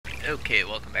Okay,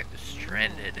 welcome back to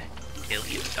Stranded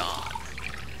Alien Dawn.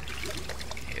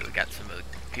 Okay, we got some of the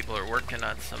people are working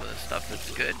on some of the stuff that's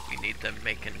good. We need them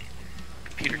making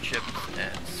computer chips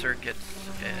and circuits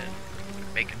and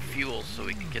making fuel so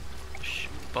we can get hey,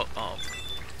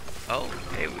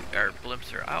 our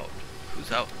blimps are out.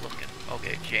 Who's out looking?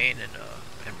 Okay, Jane and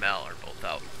Mel are both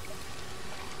out.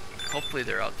 Hopefully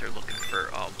they're out there looking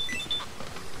for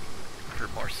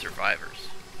more survivors.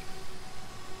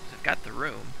 So I've got the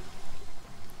room,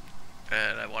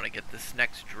 and I want to get this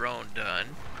next drone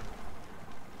done.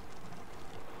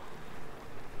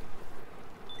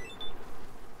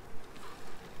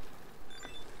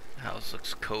 The house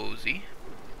looks cozy.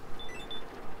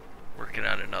 Working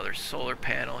on another solar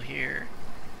panel here.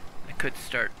 I could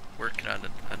start working on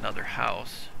another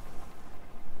house.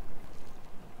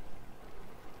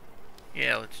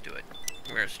 Yeah, let's do it.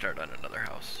 We're gonna start on another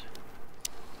house.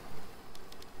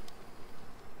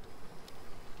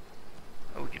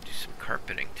 Oh, we could do some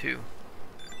carpeting too.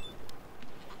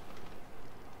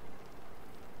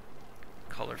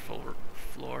 Colorful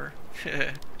floor.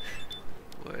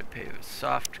 Wood, pave,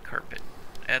 soft carpet.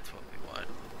 That's what we want.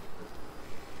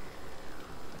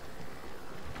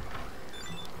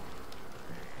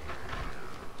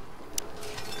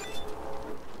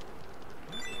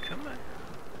 Come on.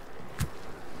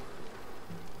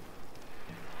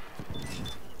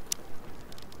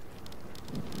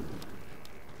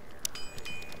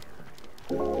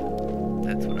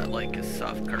 That's what I like, is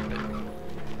soft carpet.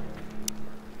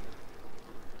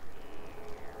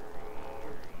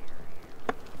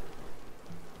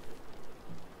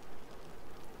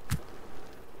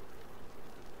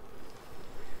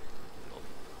 It'll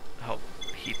help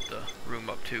heat the room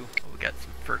up too. We got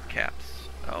some fur caps.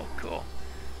 Oh, cool.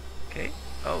 Okay.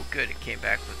 Oh, good. It came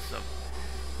back with some.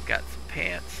 Got some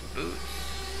pants, some boots,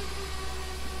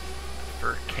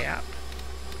 fur cap.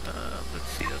 Let's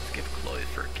see. Let's give Chloe a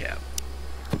fur cap.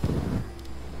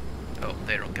 Oh,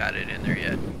 they don't got it in there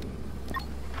yet.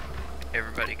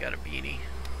 Everybody got a beanie.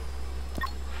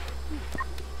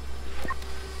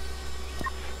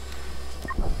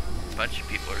 A bunch of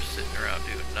people are sitting around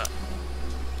doing nothing.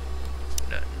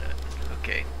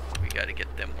 Okay, we got to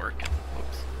get them working.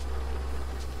 Whoops.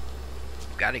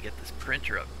 Got to get this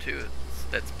printer up too.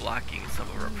 That's blocking some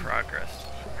of our progress.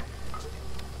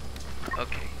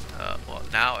 Okay, well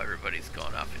now everybody's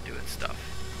going off and doing stuff.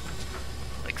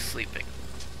 Like sleeping.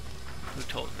 Who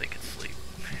told them they could sleep?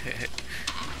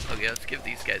 Okay, let's give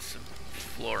these guys some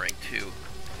flooring too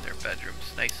in their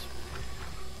bedrooms. Nice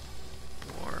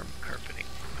warm carpeting.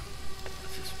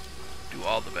 Let's just do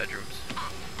all the bedrooms.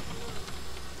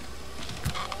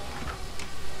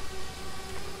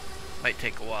 Might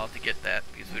take a while to get that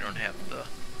because we don't have the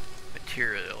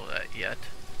material yet.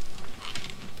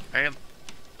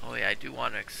 Oh yeah, I do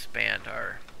want to expand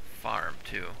our farm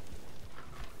too.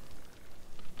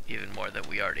 Even more than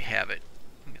we already have it.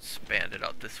 Expand it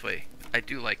out this way. I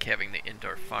do like having the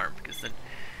indoor farm because then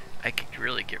I can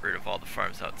really get rid of all the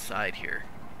farms outside here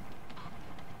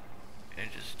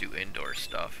and just do indoor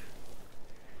stuff.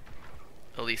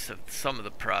 At least of some of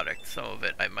the product. Some of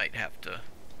it I might have to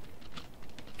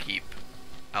keep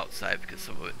outside because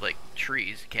some of it, like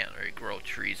trees, you can't really grow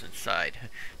trees inside.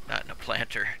 Not in a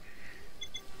planter.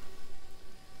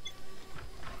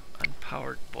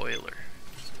 Unpowered boiler.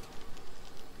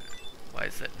 Why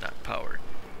is that not powered?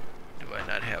 Do I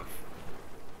not have...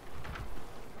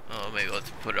 Oh, maybe let's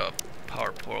put a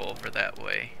power pole over that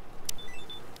way.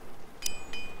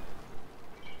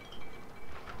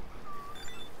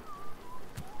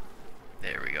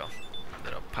 There we go.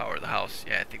 That'll power the house.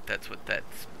 Yeah, I think that's what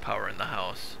that's powering the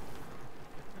house.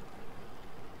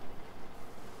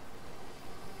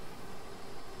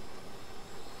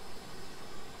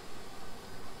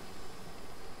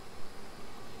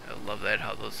 I love that,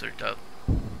 how those are done.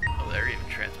 Oh, they're even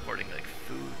transporting like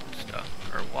food and stuff,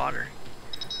 or water.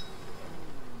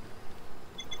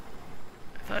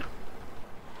 I thought,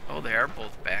 oh, they are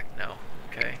both back now.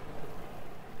 Okay.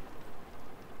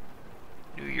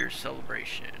 New Year's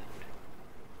celebration.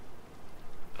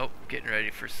 Oh, getting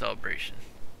ready for celebration.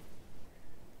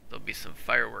 There'll be some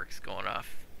fireworks going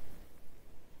off.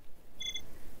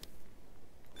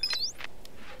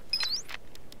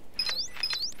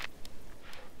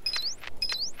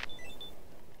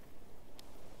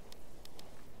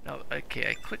 Now,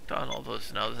 okay, I clicked on all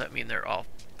those. Now, does that mean they're all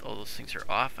those things are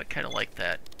off? I kind of like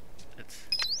that. It's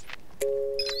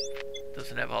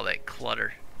doesn't have all that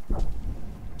clutter.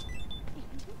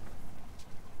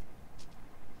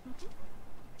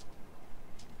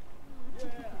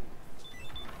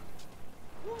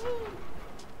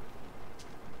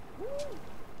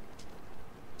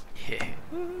 Yeah.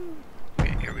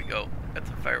 Okay, here we go.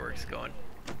 fireworks going.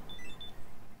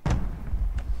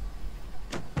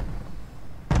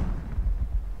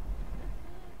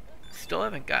 Still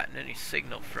haven't gotten any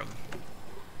signal from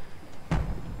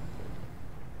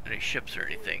any ships or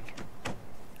anything.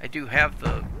 I do have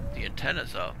the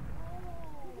antennas up.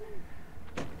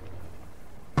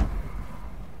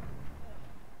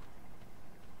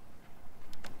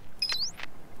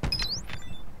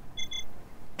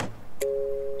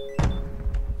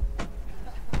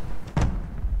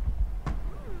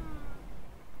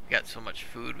 Got so much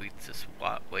food we just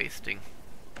wasting.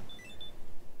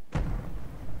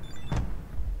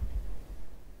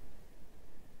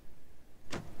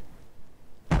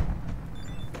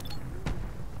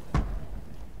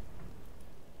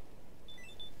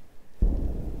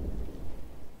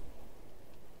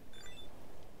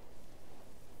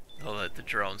 I'll let the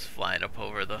drones flying up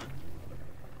over the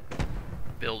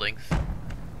buildings.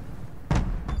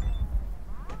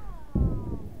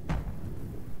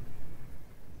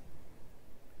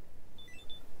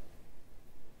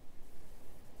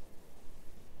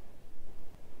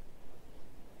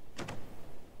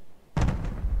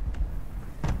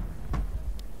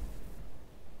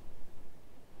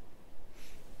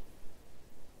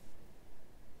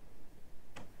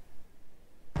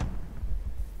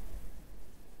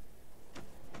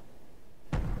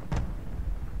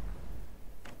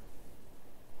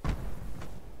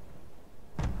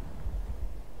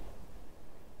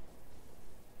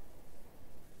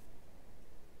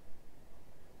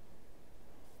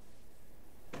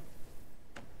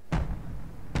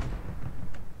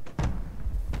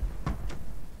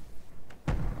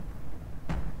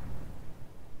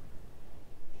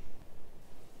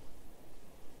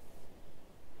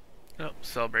 Oh,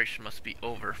 celebration must be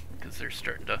over because they're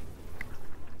starting to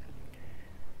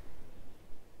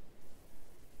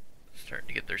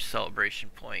get their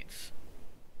celebration points.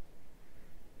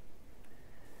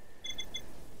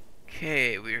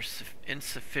 Okay, we are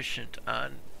insufficient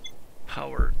on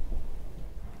power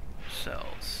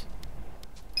cells.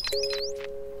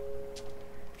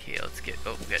 Okay, let's get.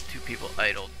 Oh, we got 2 people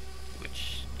idled,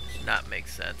 which does not make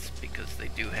sense because they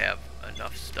do have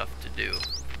enough stuff to do.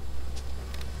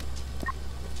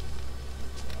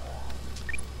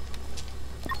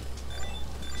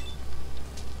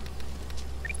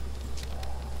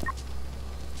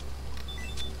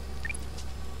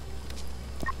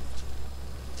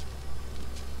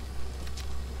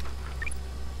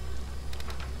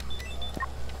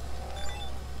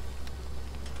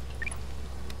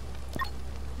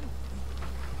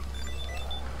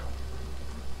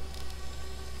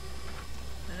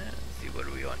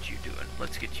 You doing?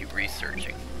 Let's get you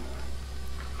researching.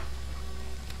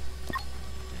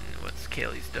 And once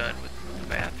Kaylee's done with the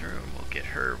bathroom, we'll get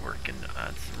her working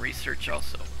on some research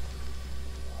also.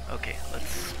 Okay, let's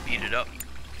speed it up.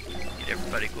 Get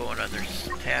everybody going on their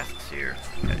tasks here.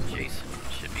 Got Jason,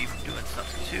 should be doing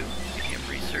something too. Get him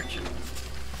researching.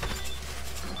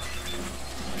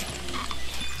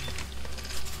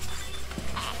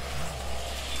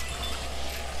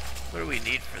 What do we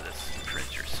need for this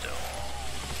printer still?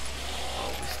 Oh,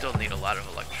 we still need a lot of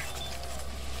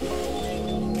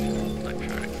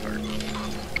electronic parts.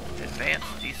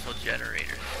 Advanced diesel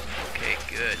generators. Okay,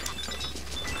 good.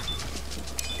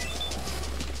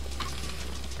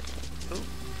 Ooh, a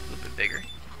little bit bigger.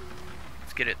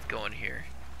 Let's get it going here.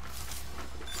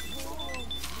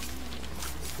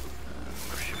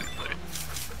 Where should we put it?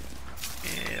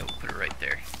 Yeah, we'll put it right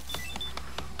there.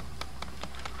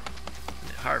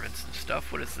 Harvest and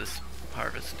stuff. What is this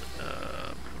harvest?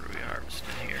 What are we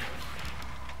harvesting here?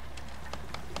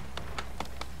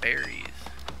 Berries.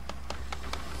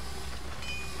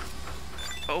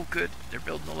 Oh, good. They're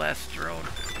building the last drone.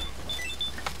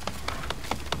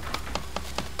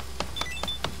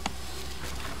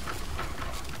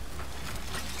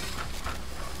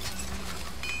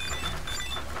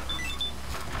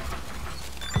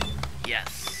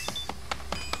 Yes.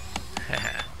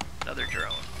 Another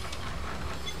drone.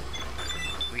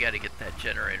 We got to get that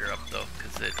generator up though,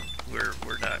 because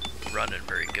we're not running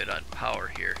very good on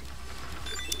power here.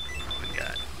 We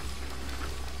got.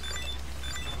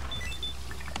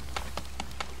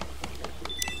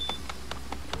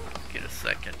 Get a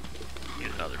second.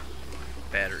 Get another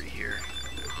battery here.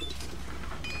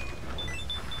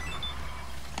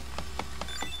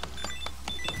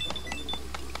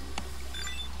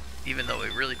 Even though we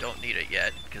really don't need it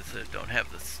yet, because it don't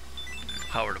have this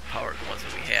power to power the ones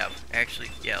that we have. Actually,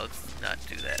 yeah, let's not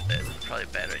do that. That's probably a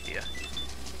bad idea.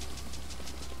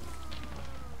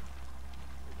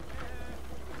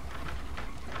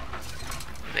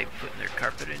 Are they putting their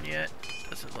carpet in yet?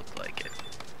 Doesn't look like it.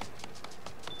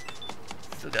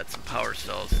 Still got some power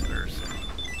cells or some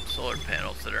solar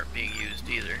panels that aren't being used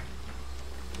either.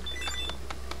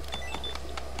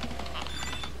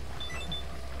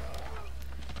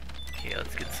 Okay,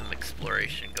 let's get some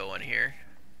exploration going here.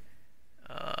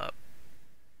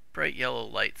 Bright yellow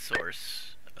light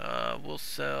source. We'll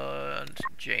send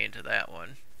J into that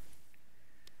one.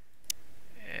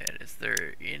 And is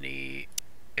there any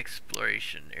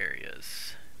exploration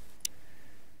areas?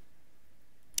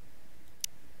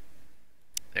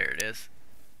 There it is.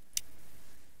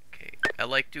 Okay, I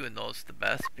like doing those the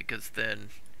best because then,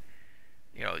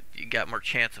 you know, you got more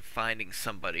chance of finding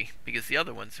somebody, because the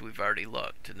other ones we've already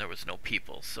looked and there was no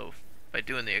people. So by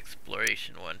doing the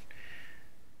exploration one,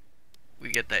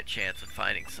 we get that chance of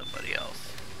finding somebody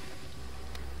else.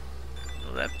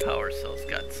 So that power cell's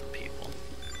got some people.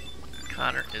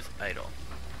 Connor is idle.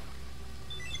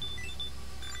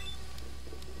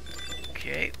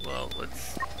 Okay, well,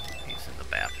 he's in the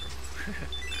bathroom.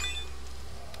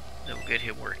 Then we'll get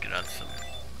him working on some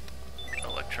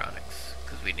electronics,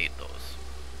 because we need those.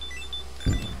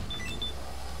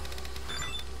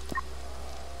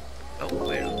 Oh,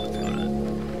 wait, what's going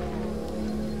on?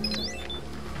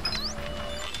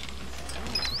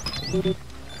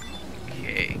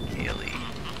 Okay, Kaylee.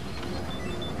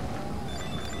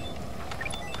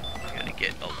 Gonna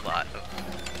get a lot of...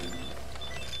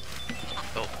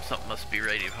 Oh, something must be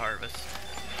ready to harvest.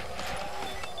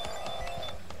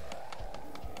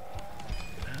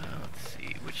 Let's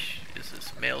see, which is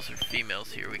this? Males or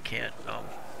females here? We can't,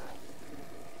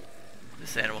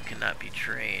 this animal cannot be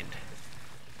trained.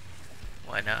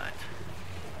 Why not?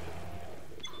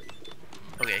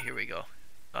 Okay, here we go.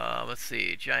 Let's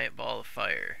see, giant ball of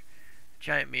fire.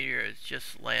 Giant meteor has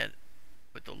just landed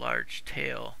with a large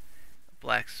tail.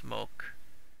 Black smoke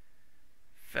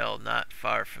fell not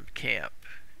far from camp.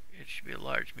 It should be a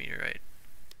large meteorite.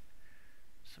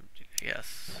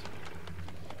 Yes.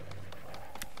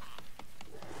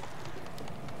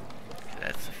 Okay,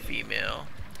 that's a female.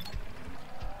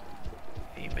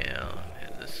 Female,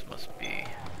 and this must be...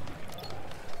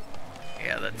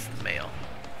 Yeah, that's the male.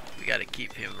 We gotta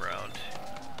keep him around.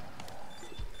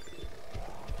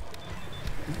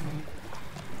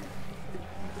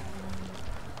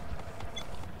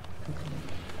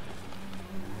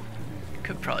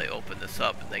 Could probably open this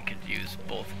up and they could use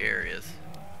both areas.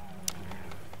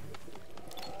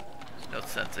 There's no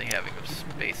sense in having them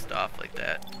spaced off like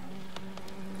that.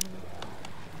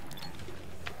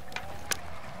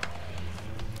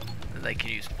 And they can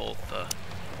use both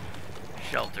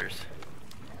shelters.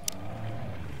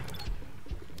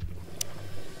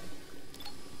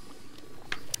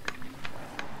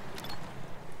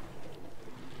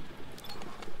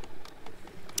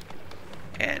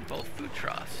 And both food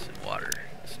troughs and water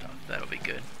and stuff. That'll be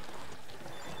good.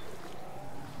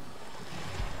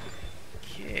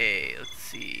 Okay, let's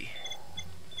see.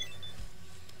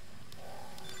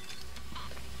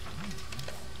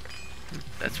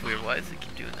 That's weird. Why does it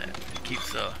keep doing that? It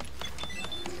keeps I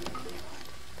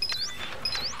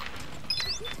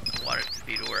want it to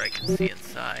be to where I can see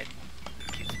inside.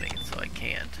 It keeps making it so I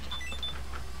can't.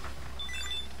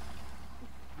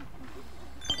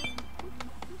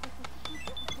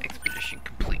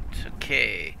 Complete.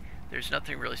 Okay, there's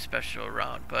nothing really special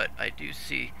around, but I do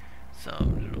see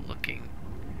some looking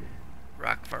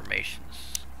rock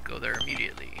formations. Go there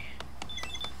immediately.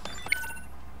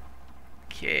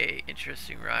 Okay,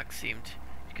 interesting rocks seem to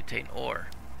contain ore.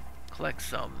 Collect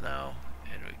some now,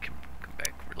 and we can come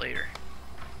back for later.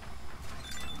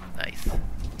 Nice.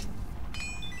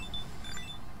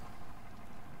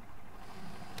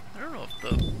 I don't know if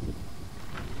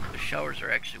the showers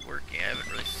are actually working. I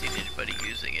haven't really seen anybody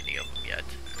using any of them yet.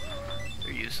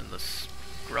 They're using the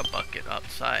scrub bucket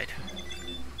outside.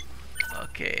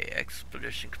 Okay,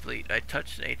 expedition complete. I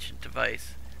touched an ancient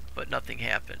device, but nothing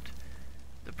happened.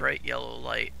 The bright yellow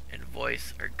light and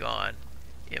voice are gone.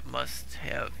 It must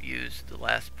have used the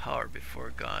last power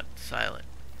before gone silent.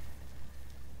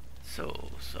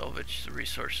 So, salvage the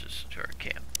resources to our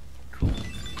camp. Cool.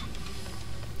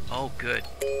 Oh, good.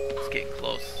 It's getting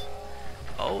close.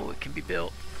 Oh, it can be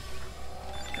built.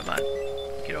 Come on.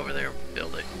 Get over there and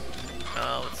build it.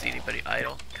 Let's see, anybody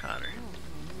idle? Connor.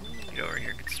 Get over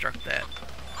here and construct that.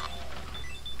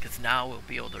 Because now we'll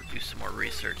be able to do some more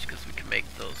research, because we can make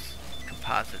those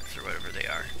composites or whatever they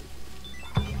are.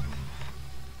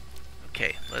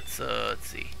 Okay, let's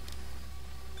see.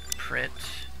 Print.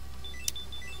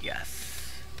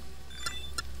 Yes.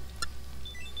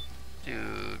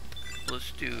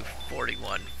 Let's do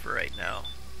 41 for right now.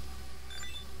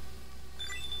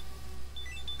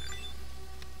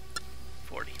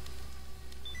 40.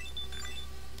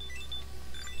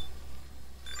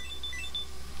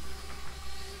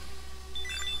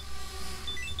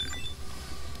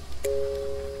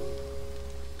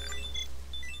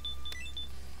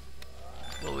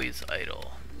 always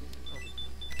idle.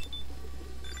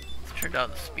 Let's turn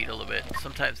down the speed a little bit.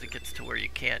 Sometimes it gets to where you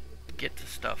can't get to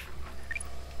stuff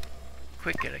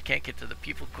quick, and I can't get to the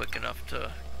people quick enough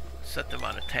to set them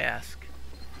on a task.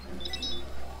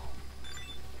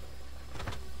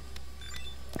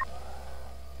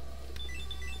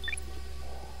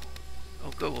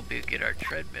 Oh good, we'll be able to get our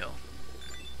treadmill.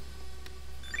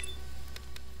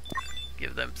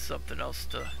 Give them something else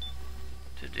to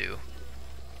do.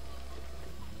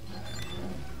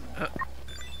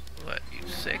 What, you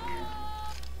sick?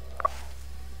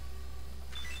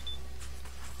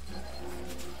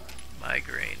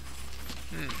 Migraine.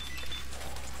 Can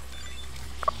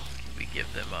we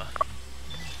give them a...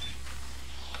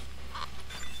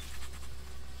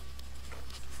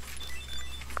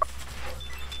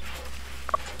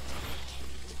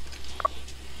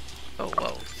 Oh,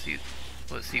 whoa, see,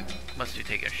 he must be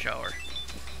taking a shower.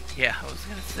 Yeah, I was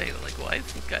gonna say, like, why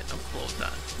has he got no clothes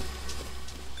on?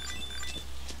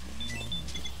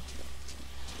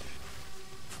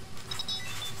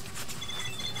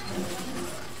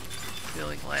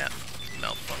 Ceiling lamp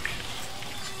malfunction.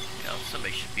 You know,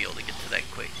 somebody should be able to get to that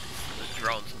quick. The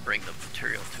drones will bring the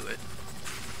material to it.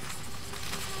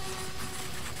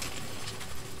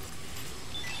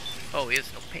 Oh, he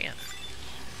has no pants.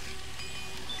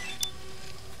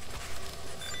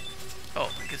 Oh,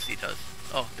 I guess he does.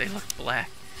 Oh, they look black.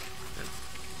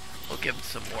 We'll give him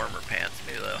some warmer pants.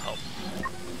 Maybe that'll help.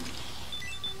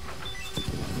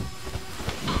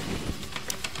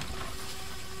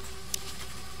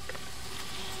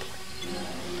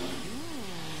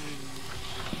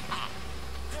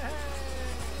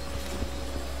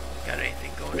 Got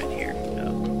anything going in here?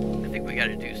 No. I think we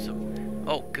gotta do some...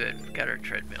 Oh, good. We got our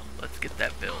treadmill. Let's get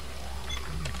that built.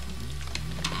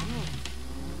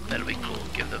 That'll be cool.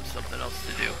 Give them something else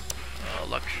to do.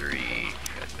 Luxury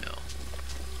treadmill.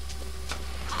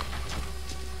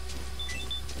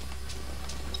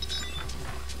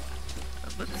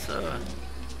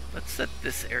 Let's set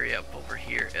this area up over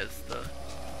here as the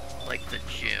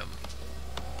gym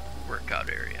workout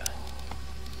area.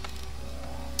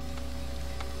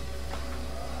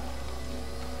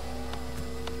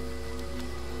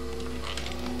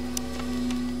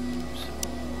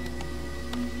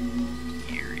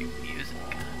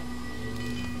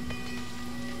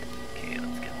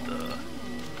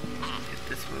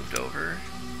 Over.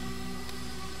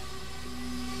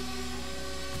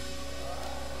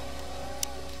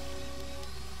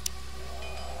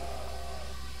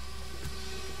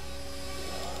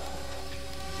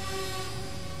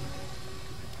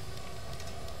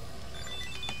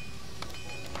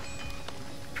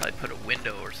 Probably put a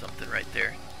window or something right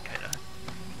there. Kind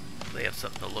of. They have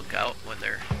something to look out when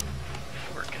they're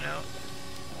working out.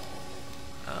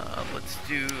 Let's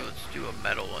do a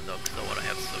metal one though, because I want to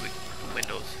have some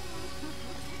windows.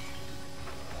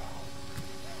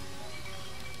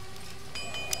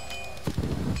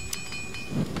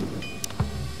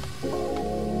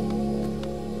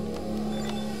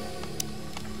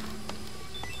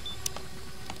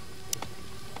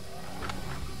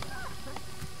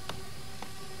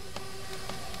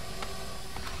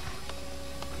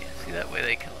 Yeah, see, that way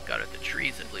they can look out at the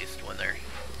trees at least when they're...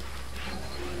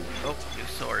 Oh, new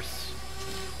source.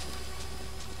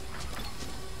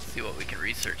 Let's see what we can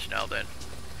research now then.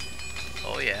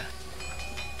 Oh yeah.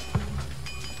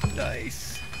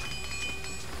 Nice.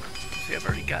 See, I've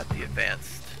already got the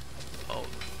advanced... Oh,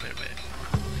 wait a minute.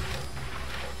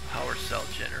 Power cell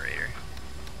generator.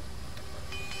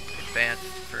 Advanced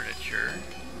furniture.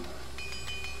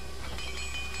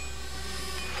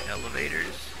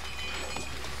 Elevators.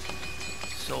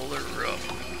 Solar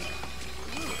roof.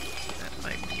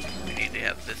 We need to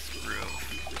have this room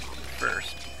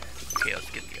first. Okay, let's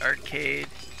get the arcade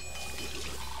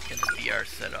and the VR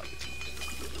set up.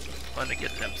 I want to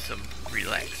get them some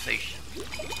relaxation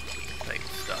type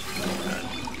stuff.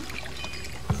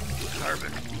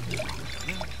 Carbon.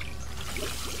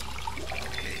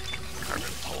 Okay,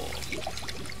 carbon pole.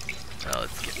 Now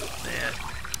let's get that.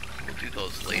 We'll do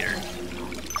those later.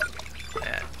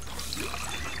 That.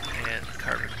 And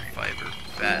carbon fiber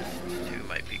vest too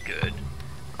might be good.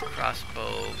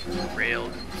 Crossbow,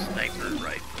 rail, sniper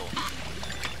rifle.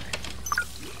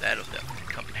 That'll definitely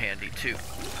come in handy too.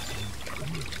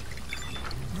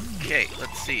 Okay,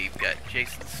 let's see. We've got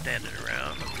Jason standing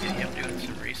around. Let's get him doing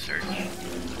some research.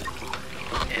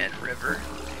 And River.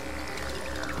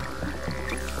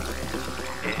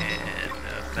 And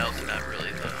Mel's not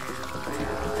really the... I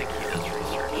don't think he does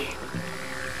research.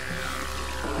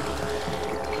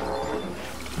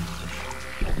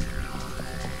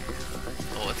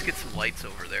 Oh, let's get some lights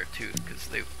over there too, because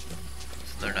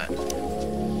they're not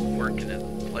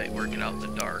working out in the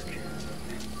dark.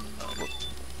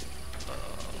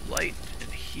 Light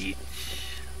and heat,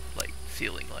 light,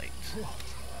 ceiling lights.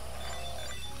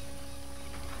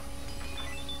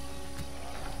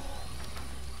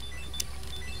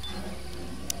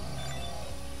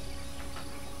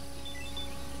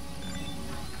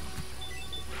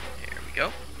 There we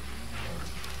go.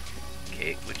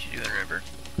 Okay, what you doing, River?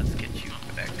 Let's get you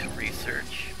back to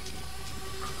research.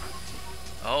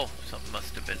 Oh, something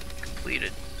must have been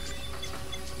completed.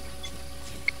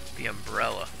 The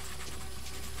umbrella.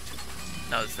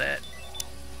 Now is that...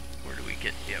 Where do we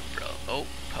get the umbrella? Oh,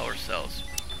 power cells.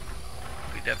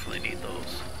 We definitely need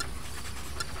those.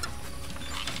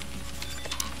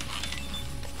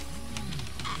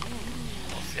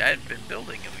 Well, see, I hadn't been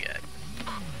building them yet.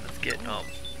 Let's get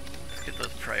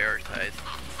those prioritized.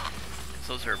 'Cause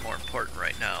those are more important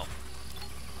right now.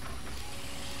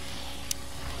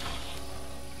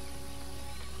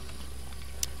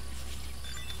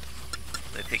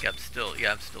 I think I'm still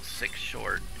 6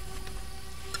 short.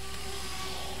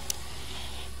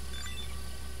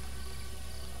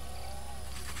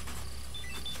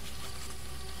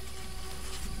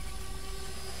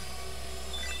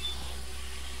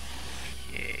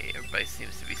 Okay, everybody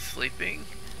seems to be sleeping.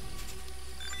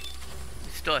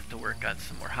 We still have to work on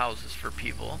some more houses for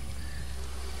people.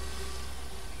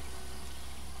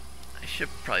 I should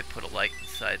probably put a light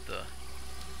inside of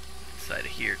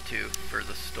here too for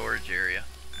the storage area.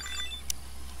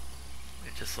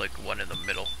 It's just like one in the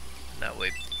middle. That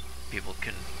way people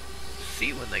can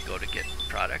see when they go to get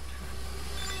product.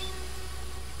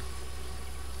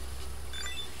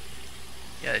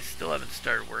 Yeah, I still haven't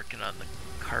started working on the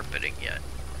carpeting yet.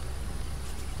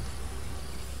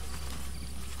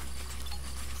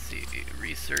 Let's see,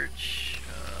 research.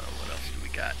 What else do we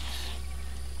got?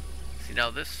 See,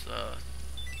 now this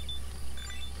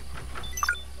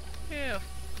yeah,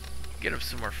 get him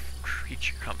some more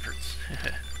creature comforts.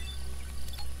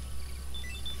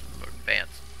 More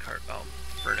advanced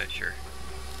furniture.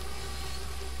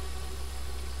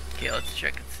 Okay, let's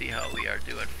check and see how we are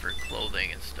doing for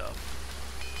clothing and stuff.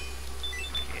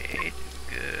 Okay,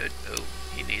 good. Oh,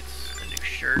 he needs a new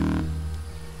shirt.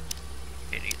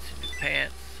 He needs new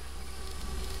pants.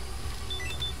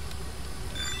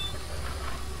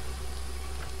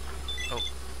 Oh,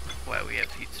 wow, we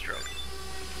have heat stroke.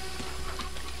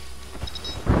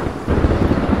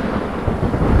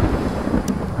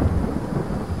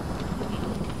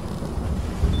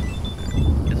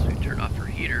 Guess we turn off her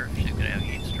heater if she's gonna have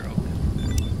heat stroke.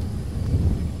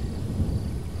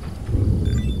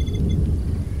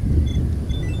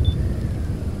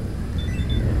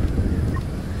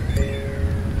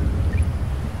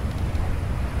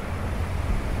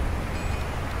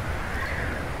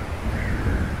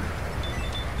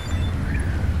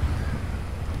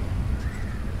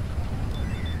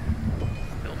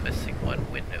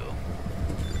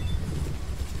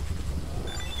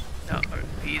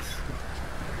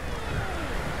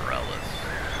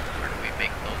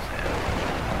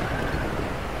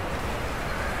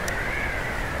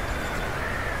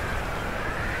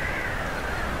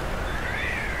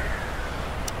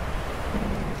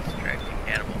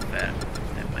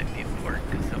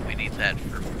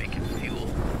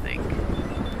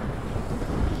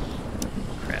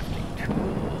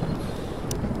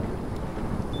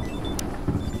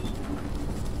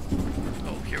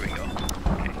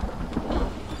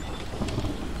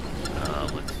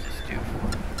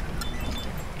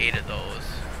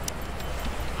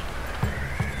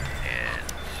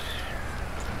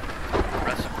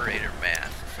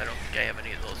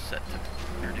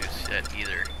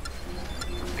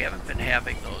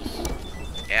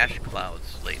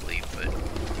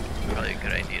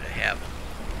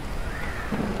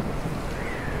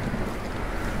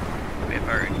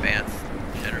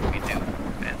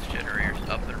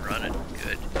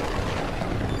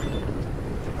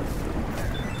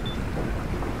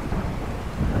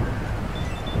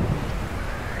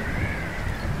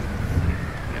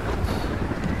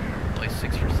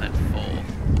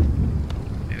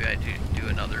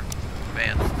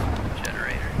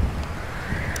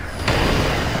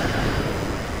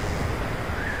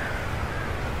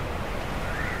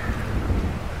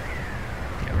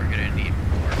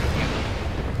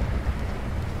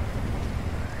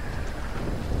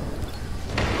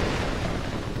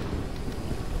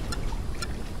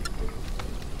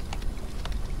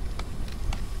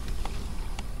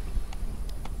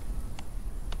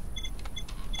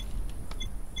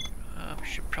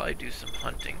 Probably do some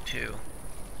hunting too.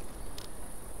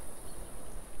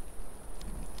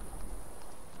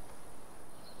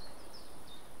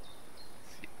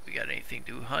 See if we got anything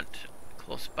to hunt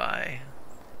close by.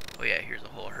 Oh yeah, here's a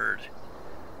whole herd.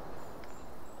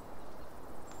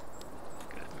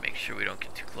 Gotta make sure we don't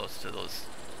get too close to those.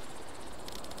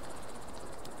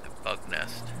 The bug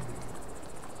nest.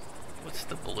 What's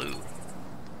the blue?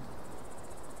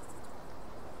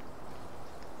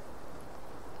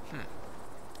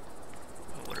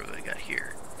 Well, what have we got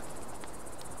here?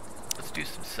 Let's do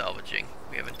some salvaging.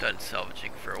 We haven't done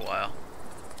salvaging for a while.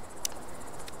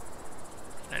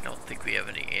 I don't think we have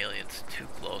any aliens too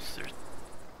close. There's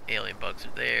alien bugs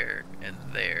are there and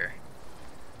there.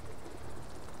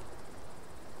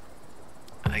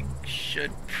 I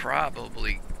should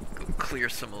probably go clear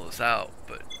some of those out,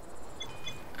 but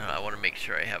I want to make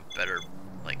sure I have better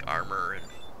like armor and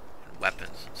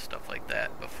weapons and stuff like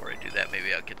that before I do that.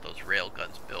 Maybe I'll get those rail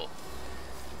guns built.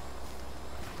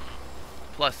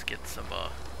 Plus get some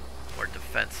more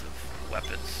defensive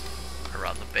weapons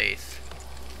around the base.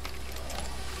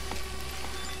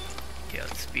 Okay,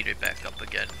 let's speed it back up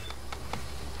again.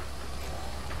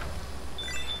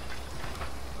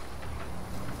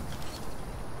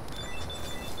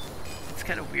 It's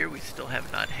kind of weird we still have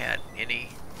not had any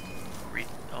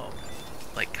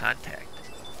like contact.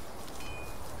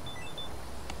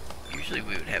 Usually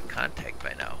we would have contact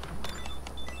by now.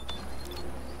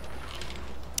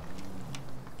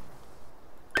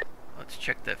 Let's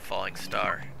check that falling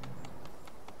star.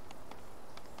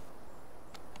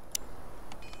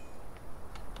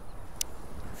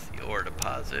 It's the ore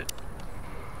deposit.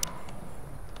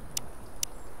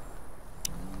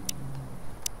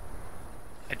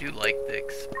 I do like the,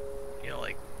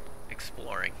 like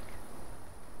exploring.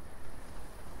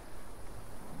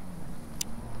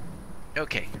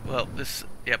 Okay, well, this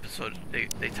episode, they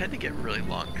tend to get really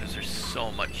long because there's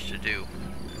so much to do.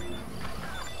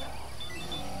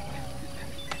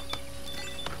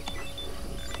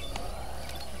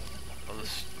 Well,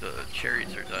 the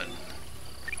cherries are done.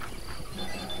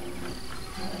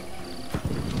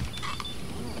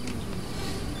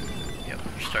 Yep,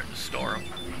 we're starting to store them.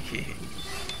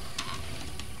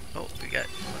 Oh,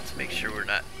 let's make sure we're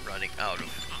not running out of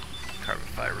carbon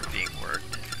fiber being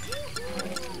worked.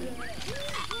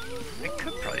 I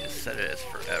could probably just set it as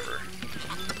forever.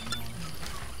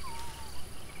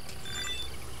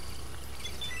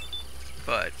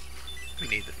 But we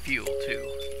need the fuel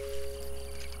too.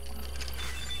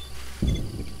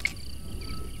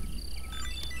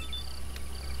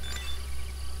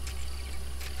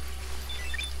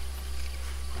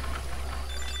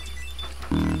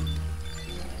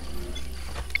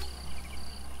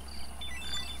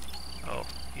 Oh,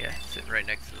 yeah, sitting right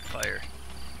next to the fire.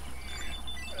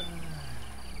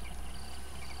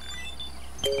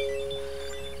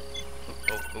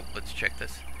 Oh, let's check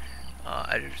this.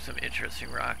 I did some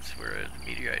interesting rocks where the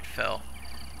meteorite fell,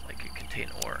 like it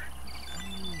contained ore.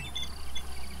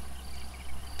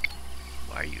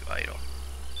 Why are you idle?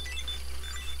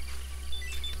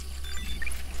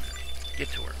 Get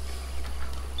to work.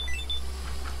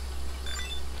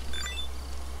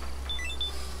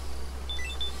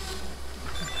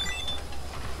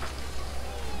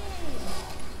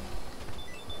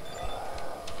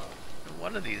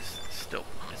 One of these still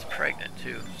is pregnant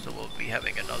too, so we'll be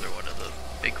having another one of the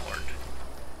bighorned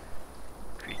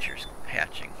creatures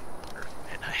hatching, or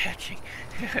not hatching.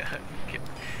 I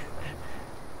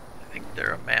think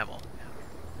they're a mammal.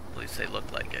 At least they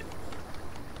look like it.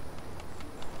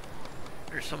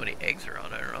 There's so many eggs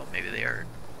around. I don't know. Maybe they are,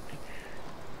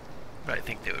 but I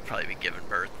think they would probably be giving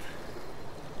birth.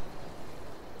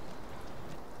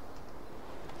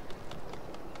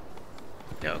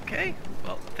 Okay,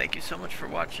 well, thank you so much for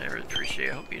watching. I really appreciate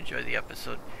it. I hope you enjoyed the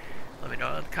episode. Let me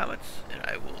know in the comments, and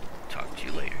I will talk to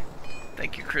you later.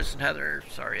 Thank you, Chris and Heather.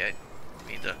 Sorry, I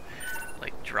mean to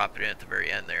like drop it in at the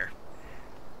very end there,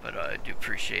 but I do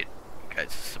appreciate you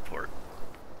guys' support.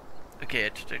 Okay,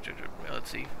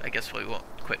 let's see. I guess we won't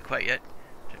quit quite yet.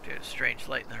 A strange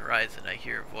light in the horizon. I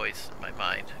hear a voice in my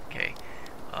mind. Okay,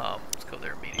 let's go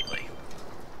there immediately.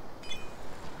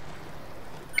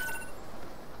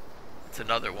 It's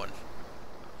another one.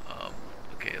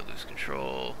 Okay, I lose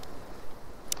control.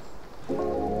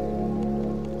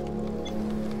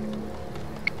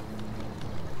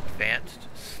 Advanced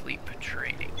sleep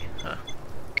training. Huh.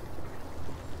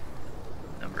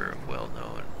 Number of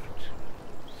well-known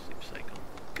sleep cycle.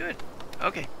 Good.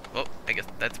 Okay. Well, I guess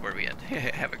that's where we end.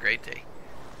 Have a great day.